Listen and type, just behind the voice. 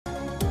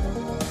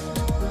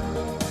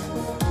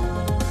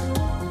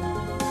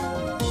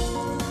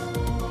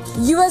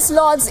US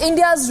lauds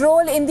India's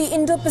role in the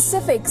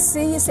Indo-Pacific.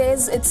 He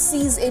says it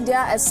sees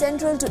India as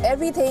central to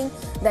everything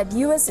that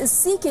US is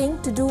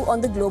seeking to do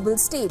on the global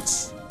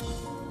stage.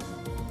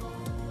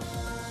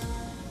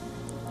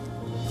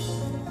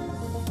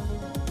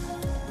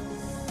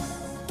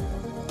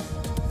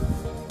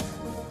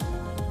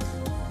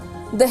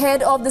 The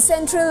head of the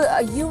Central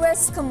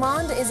US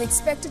Command is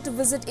expected to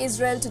visit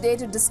Israel today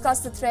to discuss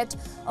the threat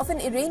of an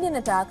Iranian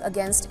attack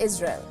against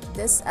Israel.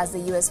 This as the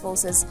US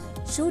forces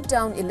shoot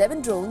down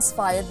 11 drones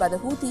fired by the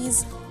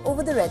Houthis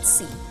over the Red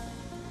Sea.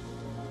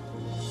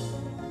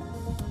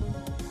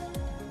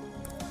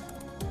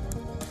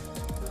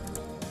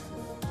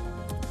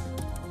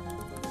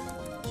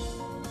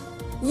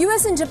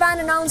 US and Japan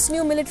announced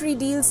new military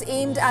deals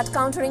aimed at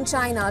countering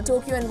China.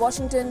 Tokyo and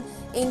Washington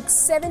inked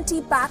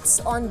 70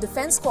 pacts on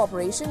defense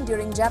cooperation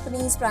during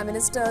Japanese Prime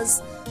Minister's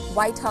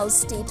White House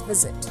state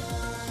visit.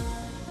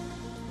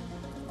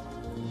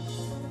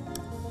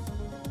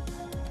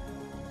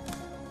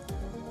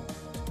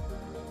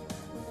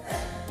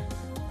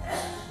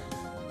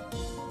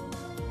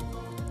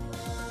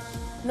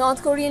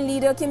 North Korean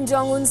leader Kim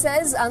Jong Un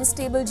says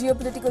unstable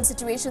geopolitical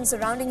situation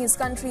surrounding his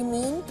country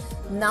mean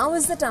now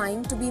is the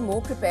time to be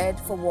more prepared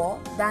for war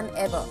than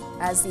ever,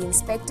 as he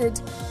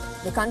inspected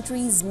the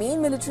country's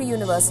main military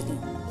university.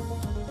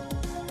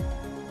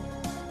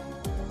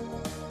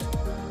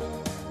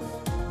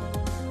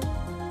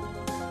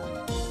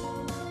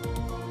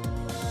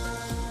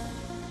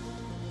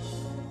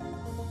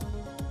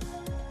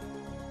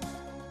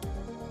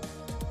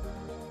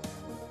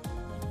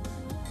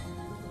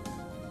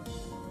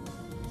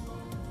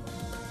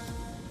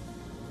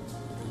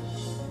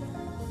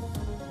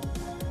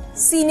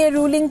 Senior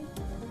ruling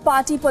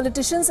party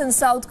politicians in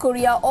South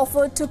Korea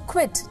offered to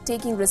quit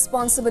taking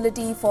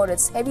responsibility for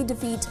its heavy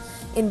defeat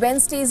in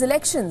Wednesday's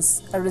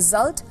elections, a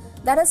result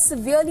that has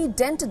severely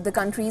dented the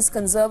country's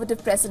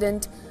conservative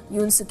president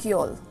Yoon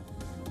Suk-yeol.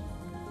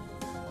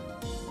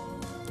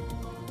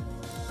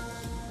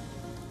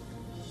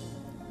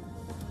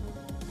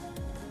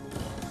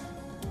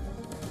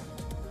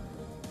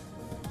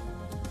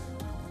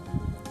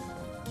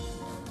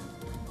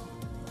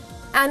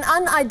 An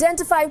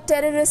unidentified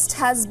terrorist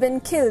has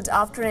been killed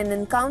after an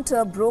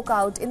encounter broke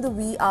out in the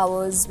wee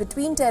hours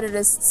between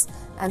terrorists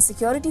and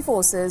security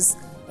forces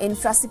in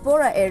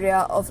Frasipora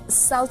area of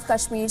South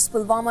Kashmir's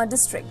Pulwama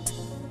district.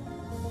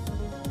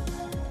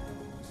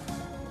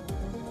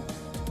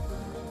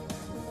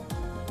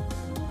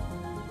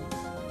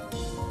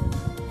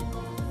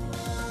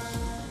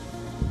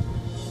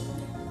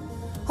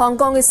 Hong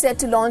Kong is set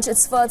to launch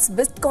its first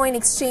Bitcoin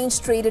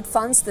exchange-traded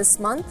funds this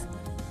month.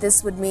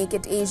 This would make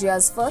it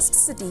Asia's first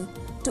city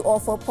to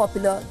offer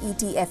popular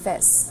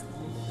ETFs.